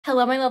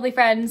Hello, my lovely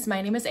friends.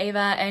 My name is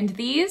Ava, and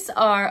these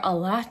are a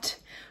lot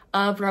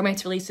of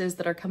romance releases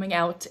that are coming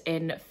out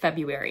in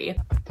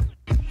February.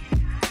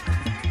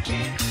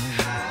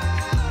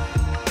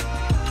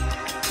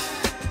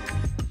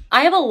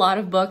 I have a lot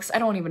of books, I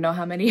don't even know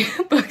how many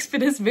books for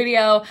this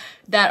video,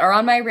 that are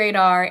on my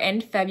radar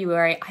in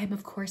February. I am,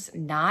 of course,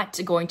 not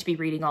going to be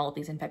reading all of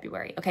these in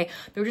February, okay?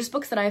 They're just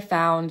books that I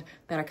found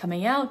that are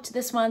coming out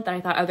this month that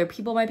I thought other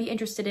people might be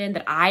interested in,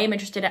 that I am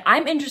interested in.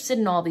 I'm interested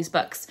in all these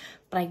books,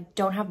 but I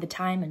don't have the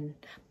time and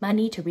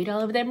money to read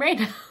all of them right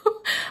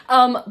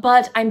now.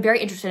 But I'm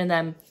very interested in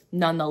them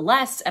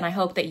nonetheless, and I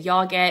hope that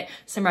y'all get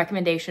some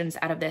recommendations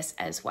out of this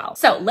as well.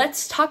 So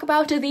let's talk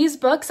about these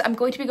books. I'm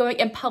going to be going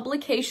in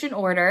publication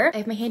order. I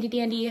have my handy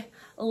dandy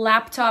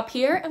laptop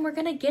here and we're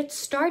gonna get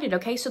started,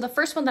 okay? So the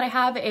first one that I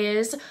have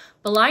is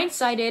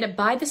Blindsided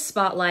by the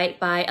Spotlight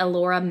by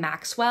Elora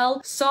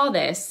Maxwell. Saw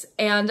this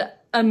and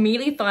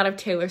immediately thought of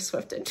Taylor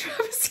Swift and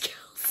Travis Kelce.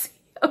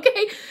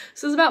 Okay,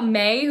 so it's about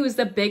May, who's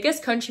the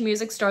biggest country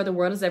music star the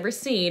world has ever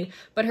seen,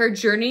 but her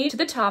journey to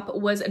the top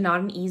was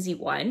not an easy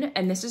one.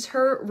 And this is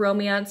her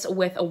romance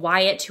with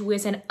Wyatt, who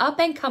is an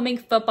up-and-coming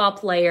football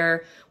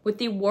player with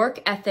the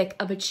work ethic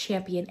of a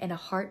champion and a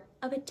heart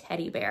of a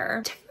teddy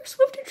bear. Taylor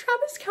Swift and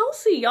Travis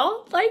Kelce,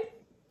 y'all, like,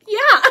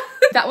 yeah.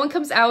 That one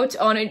comes out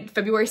on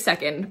February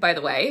 2nd, by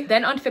the way.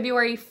 Then on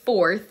February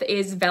 4th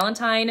is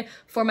Valentine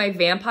for My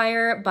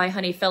Vampire by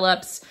Honey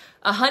Phillips.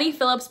 A Honey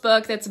Phillips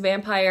book that's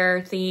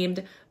vampire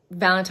themed,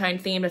 Valentine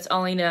themed, that's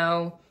all I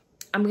know.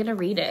 I'm gonna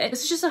read it.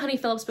 This is just a Honey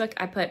Phillips book.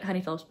 I put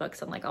Honey Phillips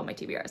books on like all my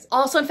TBRs.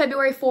 Also on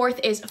February 4th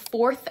is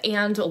Fourth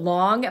and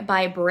Long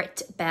by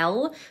Britt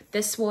Bell.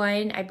 This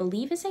one, I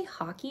believe, is a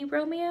hockey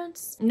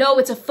romance. No,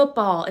 it's a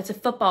football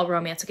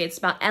romance. Okay, it's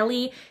about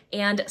Ellie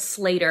and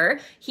Slater.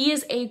 He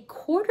is a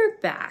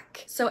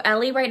quarterback. So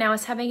Ellie right now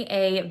is having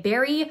a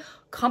very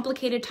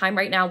complicated time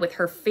right now with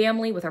her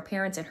family, with her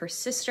parents and her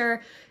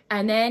sister.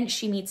 And then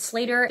she meets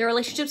Slater. Their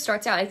relationship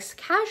starts out as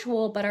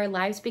casual, but our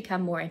lives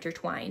become more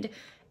intertwined,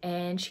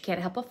 and she can't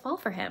help but fall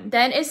for him.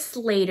 Then is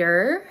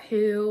Slater,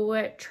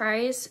 who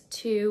tries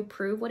to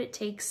prove what it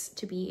takes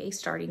to be a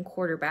starting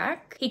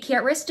quarterback. He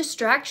can't risk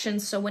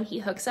distractions, so when he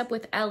hooks up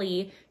with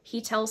Ellie,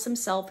 he tells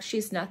himself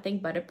she's nothing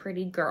but a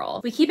pretty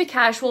girl. We keep it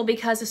casual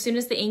because as soon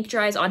as the ink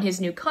dries on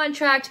his new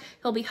contract,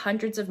 he'll be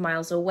hundreds of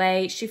miles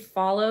away. She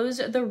follows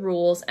the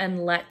rules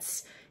and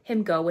lets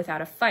him go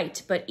without a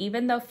fight, but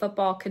even though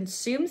football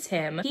consumes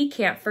him, he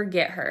can't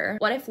forget her.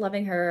 What if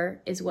loving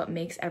her is what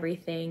makes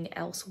everything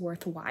else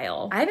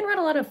worthwhile? I haven't read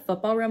a lot of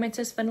football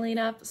romances, funnily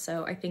enough,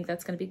 so I think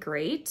that's gonna be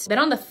great. Then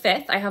on the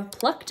 5th, I have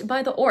Plucked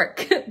by the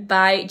Orc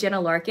by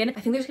Jenna Larkin. I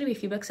think there's gonna be a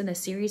few books in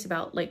this series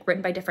about like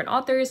written by different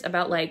authors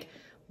about like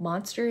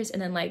monsters and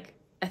then like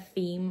a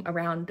theme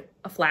around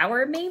a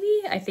flower,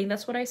 maybe? I think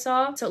that's what I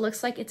saw. So it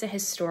looks like it's a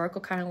historical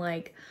kind of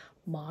like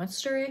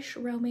monster-ish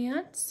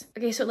romance.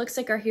 Okay, so it looks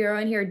like our hero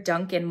in here,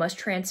 Duncan, must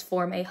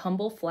transform a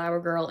humble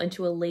flower girl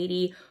into a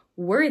lady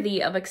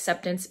worthy of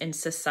acceptance in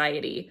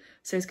society.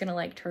 So he's gonna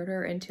like turn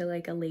her into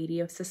like a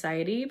lady of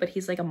society, but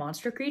he's like a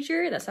monster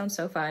creature. That sounds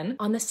so fun.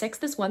 On the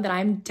 6th is one that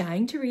I'm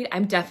dying to read.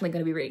 I'm definitely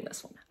gonna be reading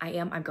this one.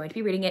 I'm going to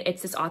be reading it.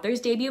 It's this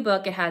author's debut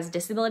book. It has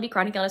disability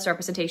chronic illness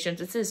representations.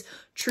 This is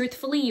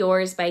Truthfully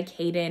Yours by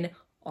Caden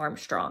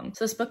Armstrong.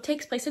 So this book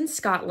takes place in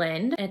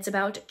Scotland and it's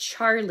about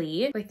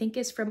Charlie, who I think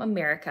is from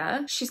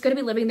America. She's going to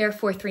be living there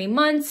for 3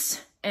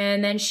 months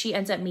and then she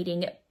ends up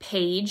meeting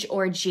Paige,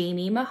 or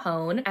Jamie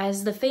Mahone,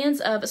 as the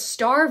fans of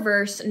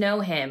Starverse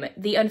know him,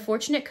 the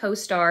unfortunate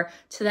co-star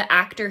to the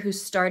actor who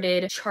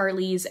started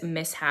Charlie's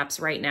mishaps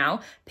right now.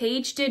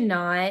 Paige did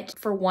not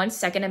for 1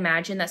 second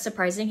imagine that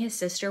surprising his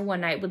sister one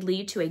night would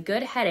lead to a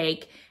good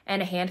headache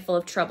and a handful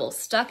of trouble.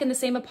 Stuck in the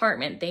same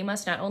apartment, they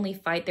must not only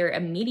fight their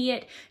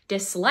immediate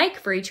dislike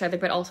for each other,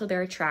 but also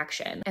their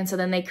attraction. And so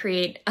then they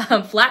create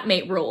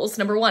flatmate rules.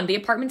 Number 1, the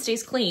apartment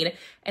stays clean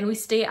and we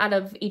stay out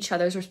of each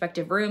other's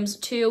respective rooms.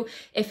 2,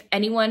 if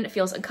anyone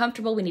feels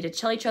uncomfortable, we need to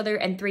tell each other.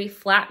 And 3,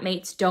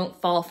 flatmates don't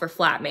fall for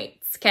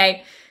flatmates,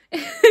 okay?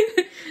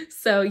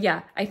 So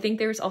yeah, I think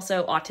there's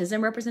also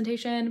autism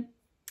representation.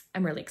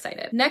 I'm really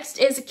excited. Next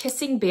is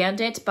Kissing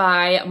Bandit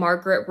by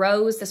Margaret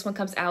Rose. This one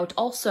comes out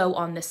also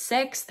on the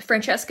 6th.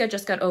 Francesca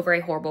just got over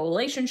a horrible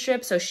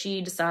relationship, so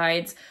she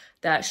decides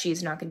that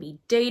she's not gonna be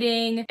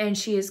dating and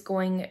she is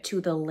going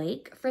to the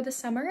lake for the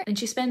summer. And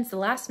she spends the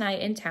last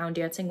night in town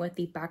dancing with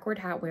the backward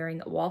hat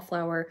wearing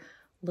wallflower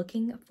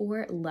looking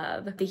for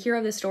love. The hero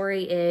of the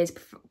story is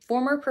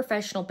former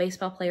professional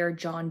baseball player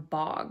John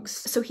Boggs.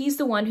 So he's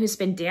the one who's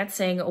been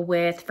dancing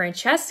with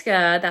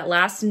Francesca that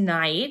last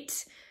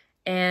night,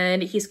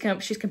 and she's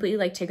completely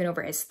like taken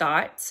over his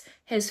thoughts.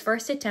 His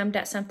first attempt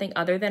at something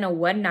other than a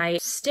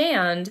one-night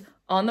stand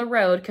on the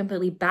road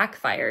completely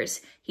backfires.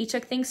 He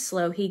took things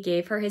slow. He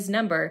gave her his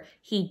number.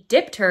 He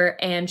dipped her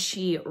and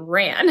she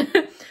ran.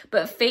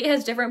 But fate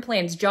has different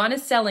plans. John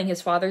is selling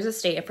his father's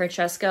estate and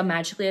Francesca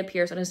magically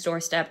appears on his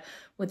doorstep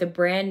with a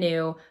brand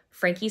new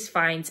Frankie's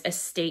Finds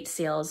estate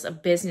sales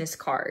of business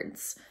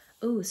cards.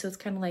 Oh, so it's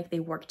kind of like they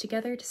work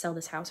together to sell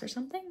this house or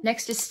something.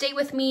 Next is Stay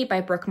With Me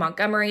by Brooke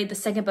Montgomery, the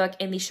second book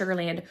in the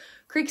Sugarland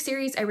Creek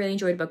series. I really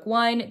enjoyed book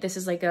 1. This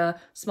is like a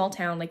small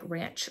town, like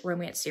ranch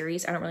romance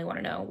series. I don't really want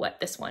to know what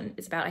this one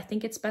is about. I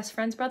think it's Best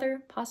Friend's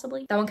Brother,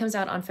 possibly. That one comes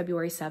out on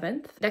February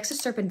 7th. Next is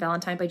Serpent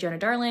Valentine by Jonah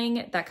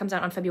Darling. That comes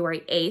out on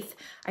February 8th.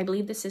 I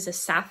believe this is a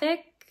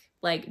sapphic,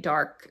 like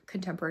dark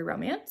contemporary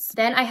romance.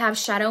 Then I have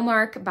Shadow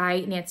Mark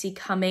by Nancy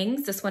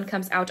Cummings. This one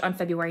comes out on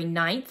February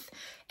 9th.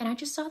 And I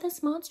just saw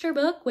this monster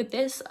book with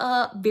this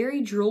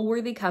very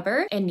drool-worthy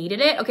cover and needed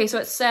it. Okay, so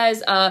it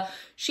says,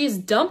 she is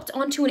dumped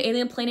onto an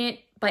alien planet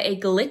by a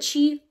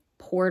glitchy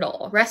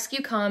portal.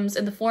 Rescue comes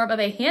in the form of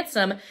a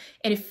handsome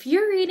and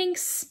infuriating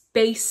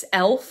space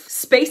elf.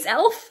 Space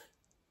elf?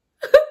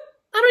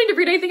 I don't need to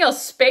read anything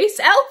else. Space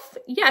elf?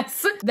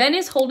 Yes. Then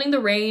is Holding the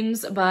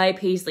Reins by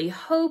Paisley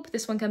Hope.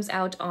 This one comes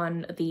out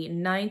on the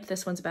 9th.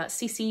 This one's about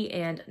Cece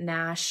and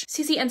Nash.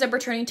 Cece ends up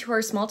returning to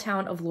her small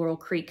town of Laurel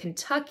Creek,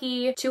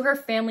 Kentucky, to her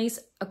family's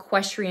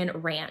equestrian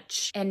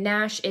ranch. And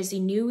Nash is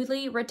the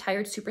newly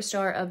retired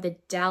superstar of the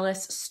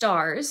Dallas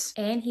Stars,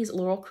 and he's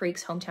Laurel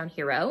Creek's hometown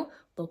hero,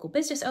 local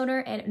business owner,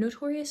 and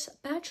notorious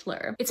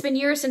bachelor. It's been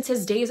years since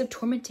his days of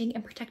tormenting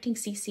and protecting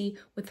Cece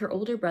with her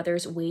older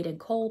brothers Wade and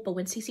Cole, but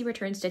when Cece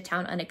returns to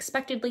town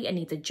unexpectedly and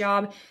needs a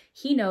job,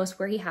 he knows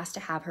where he has to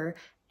have her,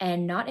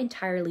 and not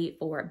entirely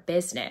for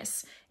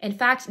business. In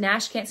fact,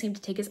 Nash can't seem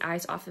to take his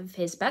eyes off of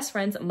his best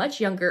friend's much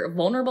younger,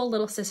 vulnerable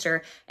little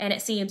sister, and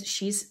it seems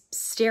she's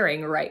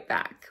staring right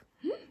back.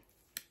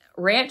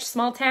 Ranch,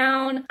 small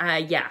town.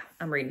 Yeah,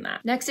 I'm reading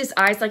that. Next is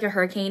Eyes Like a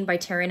Hurricane by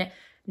Taryn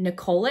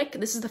Nikolic.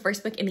 This is the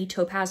first book in the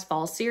Topaz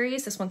Falls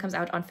series. This one comes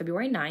out on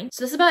February 9th.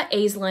 So this is about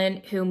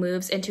Aislinn, who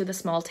moves into the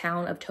small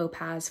town of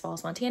Topaz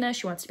Falls, Montana.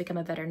 She wants to become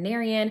a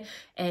veterinarian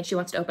and she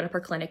wants to open up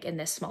her clinic in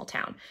this small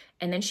town.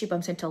 And then she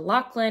bumps into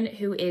Lachlan,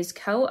 who is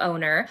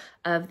co-owner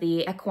of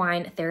the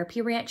equine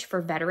therapy ranch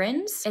for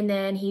veterans. And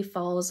then he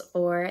falls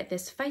for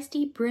this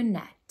feisty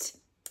brunette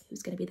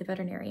who's going to be the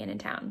veterinarian in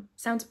town.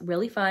 Sounds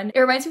really fun. It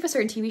reminds me of a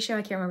certain TV show.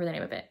 I can't remember the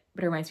name of it,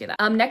 but it reminds me of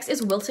that. Next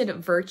is Wilted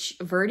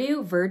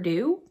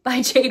Verdue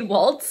by Jade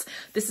Waltz.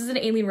 This is an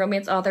alien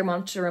romance author,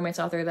 monster romance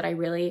author that I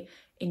really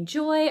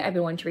enjoy. I've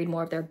been wanting to read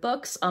more of their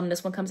books.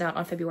 This one comes out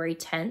on February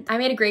 10th. I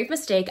made a grave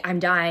mistake. I'm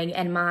dying,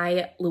 and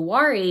my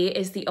Luari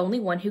is the only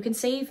one who can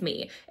save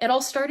me. It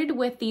all started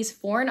with these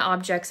foreign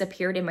objects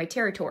appeared in my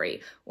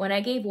territory. When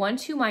I gave one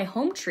to my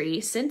home tree,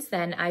 since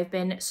then I've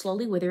been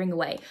slowly withering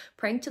away,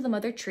 praying to the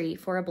mother tree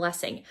for a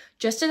blessing.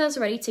 Just as I was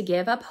ready to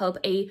give up hope,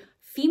 a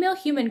female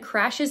human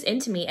crashes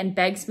into me and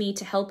begs me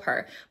to help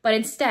her, but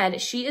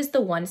instead she is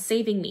the one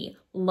saving me.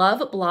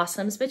 Love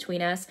blossoms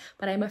between us,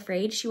 but I'm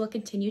afraid she will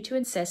continue to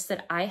insist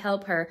that I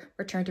help her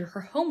return to her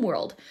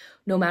homeworld,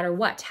 no matter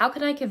what. How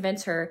can I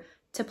convince her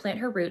to plant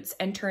her roots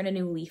and turn a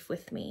new leaf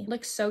with me?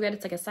 Looks so good.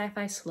 It's like a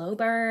sci-fi slow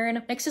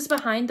burn. Next is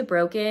Behind the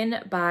Broken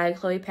by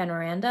Chloe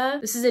Panoranda.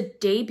 This is a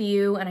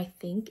debut, and I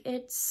think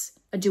it's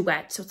a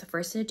duet. So it's the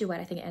first in a duet.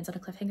 I think it ends on a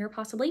cliffhanger,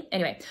 possibly.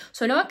 Anyway,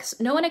 so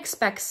no one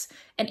expects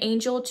an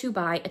angel to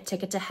buy a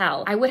ticket to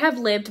hell. I would have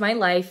lived my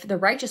life the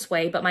righteous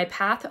way, but my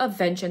path of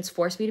vengeance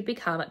forced me to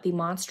become the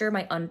monster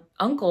my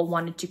uncle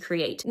wanted to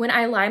create. When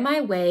I lie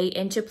my way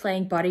into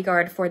playing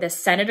bodyguard for the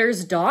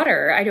senator's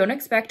daughter, I don't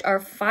expect our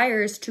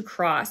fires to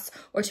cross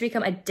or to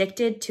become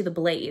addicted to the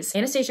blaze.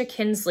 Anastasia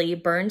Kinsley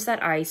burns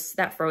that ice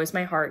that froze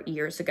my heart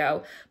years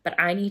ago, but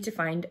I need to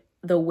find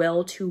the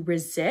will to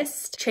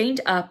resist.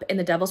 Chained up in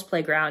the devil's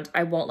playground,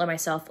 I won't let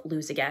myself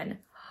lose again.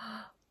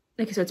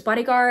 Okay, so it's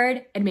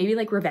bodyguard and maybe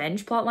like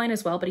revenge plotline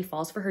as well, but he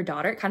falls for her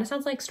daughter. It kind of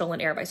sounds like Stolen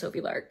Air by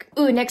Sophie Lark.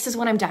 Ooh, next is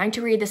one I'm dying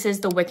to read. This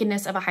is The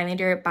Wickedness of a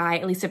Highlander by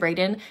Elisa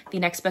Braden, the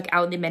next book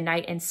out in the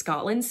Midnight in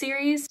Scotland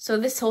series. So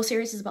this whole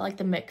series is about like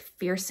the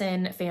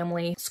McPherson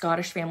family,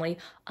 Scottish family,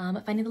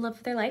 finding the love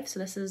of their life. So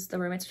this is the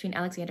romance between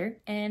Alexander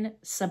and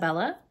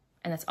Sabella.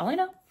 And that's all I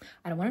know.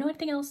 I don't want to know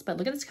anything else, but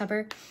look at this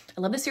cover.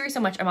 I love this series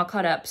so much. I'm all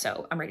caught up,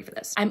 so I'm ready for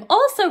this. I'm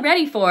also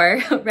ready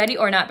for Ready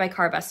or Not by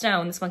Cara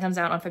Bastone. This one comes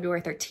out on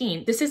February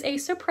 13th. This is a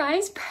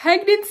surprise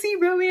pregnancy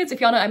romance.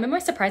 If y'all know, I'm in my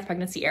surprise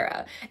pregnancy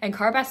era, and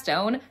Cara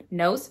Bastone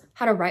knows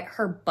how to write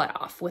her butt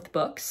off with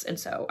books, and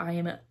so I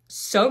am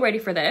so ready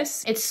for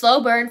this. It's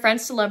slow burn,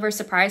 friends to lovers,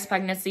 surprise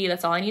pregnancy.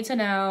 That's all I need to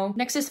know.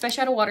 Next is Fish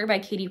Out of Water by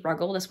Katie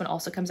Ruggles. This one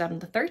also comes out on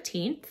the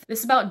 13th. This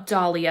is about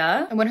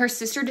Dahlia, and when her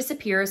sister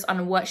disappears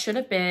on what should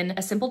have been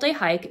a simple day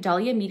hike,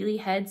 Dahlia immediately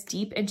heads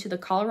deep into the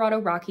Colorado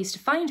Rockies to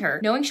find her.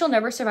 Knowing she'll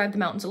never survive the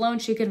mountains alone,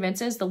 she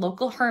convinces the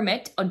local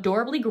hermit,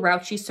 adorably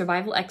grouchy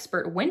survival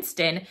expert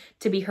Winston,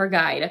 to be her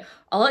guide.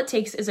 All it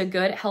takes is a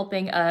good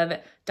helping of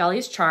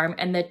Dahlia's charm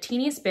and the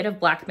teeniest bit of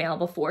blackmail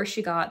before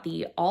she got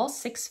the all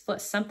 6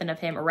 foot something of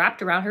him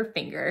wrapped around her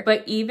finger.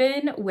 But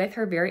even with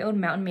her very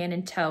own mountain man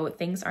in tow,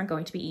 things aren't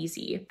going to be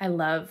easy. I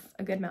love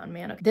a good mountain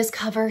man. Okay. This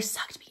cover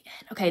sucked me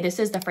in. Okay, this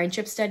is The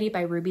Friendship Study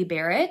by Ruby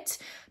Barrett.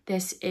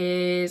 This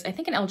is, I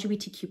think, an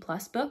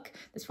LGBTQ+ book.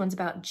 This one's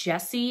about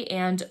Jesse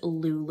and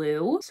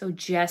Lulu. So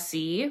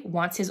Jesse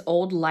wants his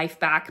old life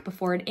back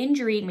before an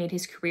injury made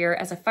his career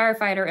as a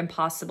firefighter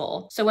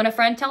impossible. So when a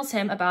friend tells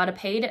him about a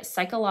paid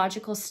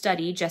psychological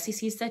study, Jesse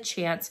sees the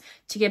chance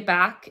to get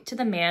back to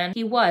the man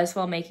he was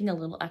while making a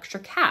little extra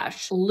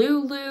cash.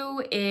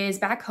 Lulu is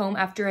back home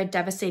after a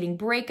devastating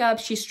breakup.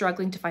 She's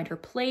struggling to find her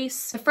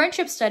place. The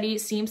friendship study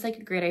seems like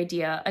a great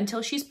idea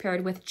until she's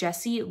paired with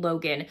Jesse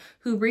Logan,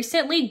 who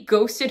recently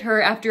ghosted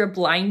her after a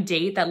blind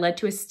date that led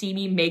to a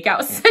steamy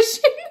makeout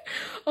session.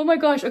 Oh my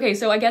gosh. Okay,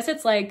 so I guess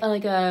it's like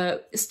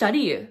a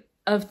study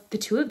of the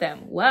two of them.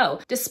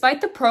 Whoa.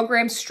 Despite the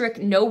program's strict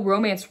no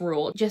romance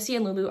rule, Jesse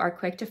and Lulu are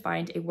quick to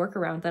find a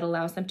workaround that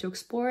allows them to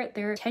explore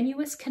their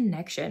tenuous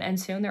connection, and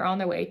soon they're on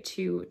their way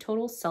to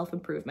total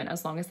self-improvement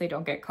as long as they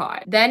don't get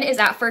caught. Then is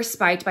At First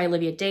Spite by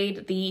Olivia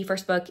Dade, the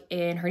first book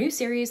in her new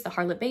series, the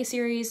Harlot Bay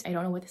series. I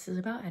don't know what this is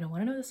about. I don't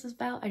want to know what this is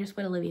about. I just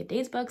put Olivia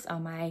Dade's books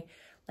on my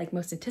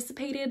most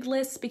anticipated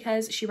list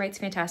because she writes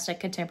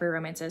fantastic contemporary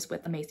romances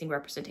with amazing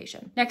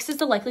representation. Next is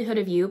The Likelihood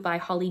of You by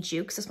Holly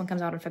Jukes. This one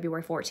comes out on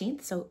February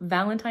 14th, so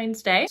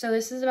Valentine's Day. So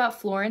this is about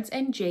Florence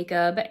and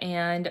Jacob,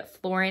 and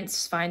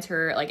Florence finds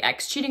her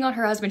ex cheating on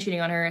her husband,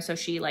 cheating on her, so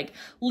she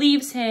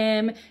leaves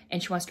him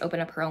and she wants to open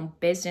up her own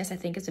business. I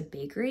think it's a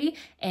bakery,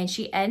 and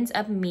she ends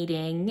up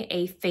meeting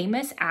a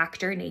famous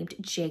actor named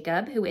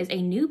Jacob, who is a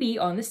newbie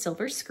on the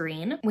silver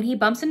screen. When he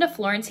bumps into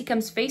Florence, he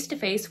comes face to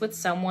face with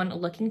someone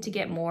looking to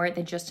get more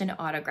than just an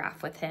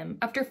autograph with him.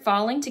 After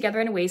falling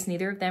together in ways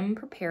neither of them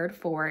prepared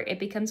for, it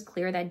becomes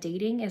clear that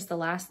dating is the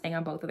last thing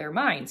on both of their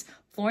minds.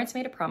 Florence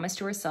made a promise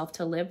to herself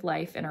to live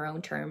life in her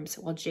own terms,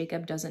 while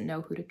Jacob doesn't know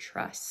who to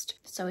trust.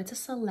 So it's a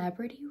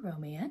celebrity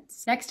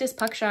romance. Next is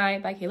Puck Shy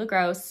by Kayla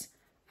Gross.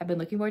 I've been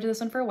looking forward to this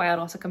one for a while. It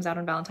also comes out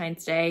on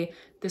Valentine's Day.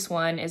 This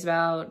one is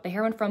about the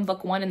heroine from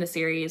book 1 in the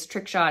series,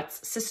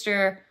 Trickshot's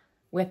sister,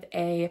 with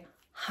a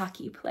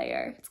hockey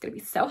player. It's gonna be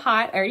so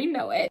hot. I already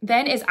know it.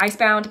 Then is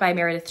Icebound by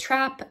Meredith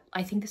Trapp.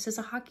 I think this is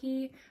a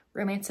hockey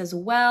romance as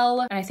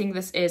well. And I think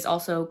this is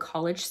also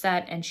college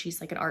set and she's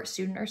an art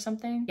student or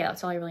something. Yeah,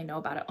 that's all I really know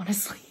about it,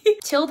 honestly.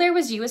 Till There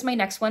Was You is my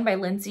next one by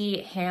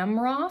Lindsay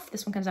Hamroff.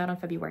 This one comes out on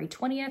February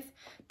 20th.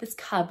 This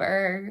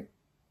cover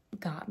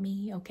got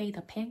me. Okay,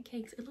 the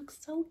pancakes, it looks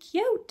so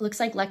cute. Looks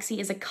like Lexi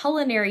is a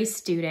culinary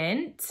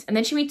student, and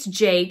then she meets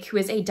Jake, who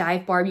is a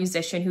dive bar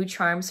musician who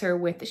charms her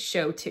with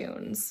show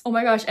tunes. Oh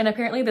my gosh. And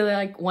apparently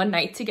they're one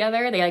night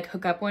together. They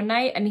hook up one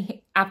night, and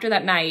after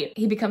that night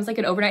he becomes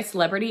an overnight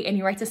celebrity, and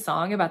he writes a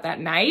song about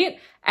that night,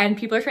 and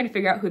people are trying to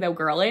figure out who that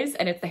girl is,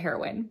 and it's the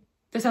heroine.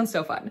 This sounds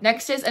so fun.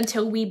 Next is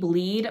Until We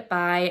Bleed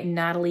by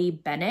Natalie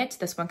Bennett.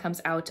 This one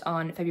comes out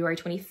on February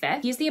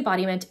 25th. He's the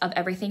embodiment of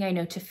everything I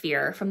know to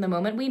fear. From the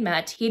moment we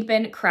met, he'd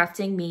been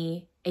crafting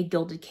me a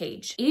gilded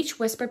cage. Each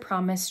whispered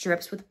promise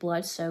drips with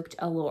blood-soaked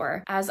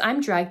allure. As I'm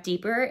dragged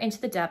deeper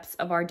into the depths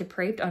of our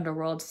depraved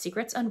underworld,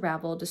 secrets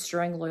unravel,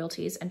 destroying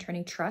loyalties and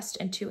turning trust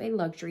into a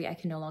luxury I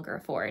can no longer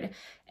afford.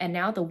 And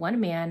now the one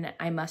man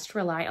I must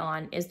rely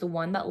on is the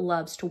one that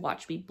loves to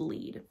watch me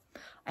bleed.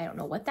 I don't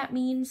know what that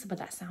means, but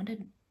that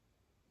sounded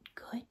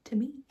good to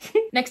me.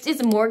 Next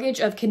is Mortgage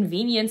of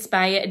Convenience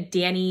by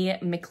Danny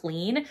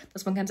McLean.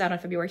 This one comes out on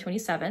February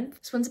 27th.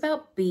 This one's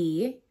about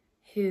Bee,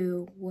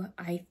 who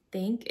I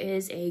think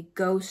is a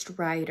ghost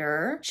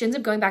writer. She ends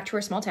up going back to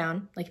her small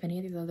town, like many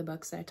of these other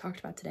books that I talked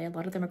about today. A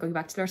lot of them are going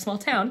back to their small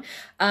town.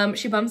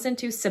 She bumps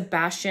into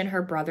Sebastian,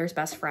 her brother's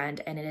best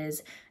friend, and it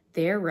is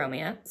their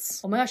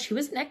romance. Oh my gosh, he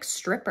was an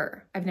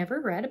ex-stripper. I've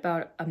never read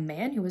about a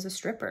man who was a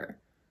stripper.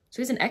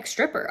 So he's an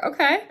ex-stripper,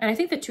 okay. And I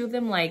think the two of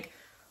them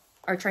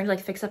are trying to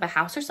fix up a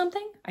house or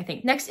something, I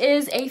think. Next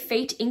is A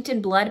Fate Inked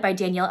in Blood by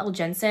Danielle L.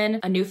 Jensen,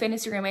 a new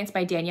fantasy romance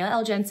by Danielle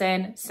L.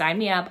 Jensen. Sign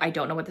me up. I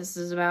don't know what this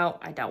is about.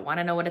 I don't want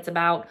to know what it's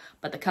about,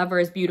 but the cover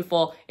is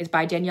beautiful. It's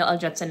by Danielle L.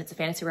 Jensen. It's a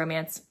fantasy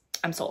romance.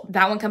 I'm sold.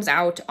 That one comes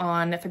out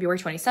on February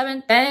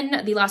 27th.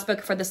 Then the last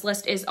book for this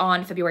list is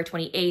on February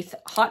 28th,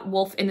 Hot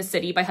Wolf in the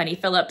City by Honey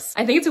Phillips.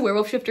 I think it's a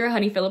werewolf shifter,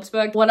 Honey Phillips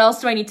book. What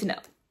else do I need to know?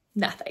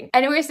 Nothing.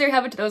 Anyways, there you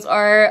have it. Those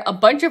are a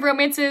bunch of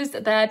romances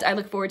that I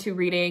look forward to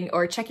reading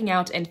or checking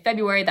out in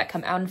February, that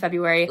come out in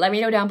February. Let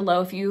me know down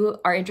below if you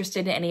are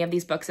interested in any of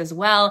these books as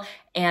well,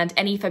 and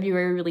any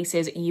February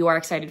releases you are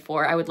excited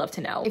for. I would love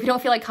to know. If you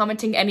don't feel like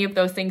commenting any of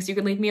those things, you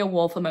can leave me a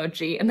wolf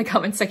emoji in the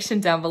comment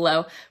section down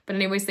below. But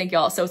anyways, thank you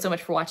all so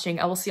much for watching.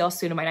 I will see y'all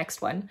soon in my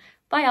next one.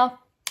 Bye y'all.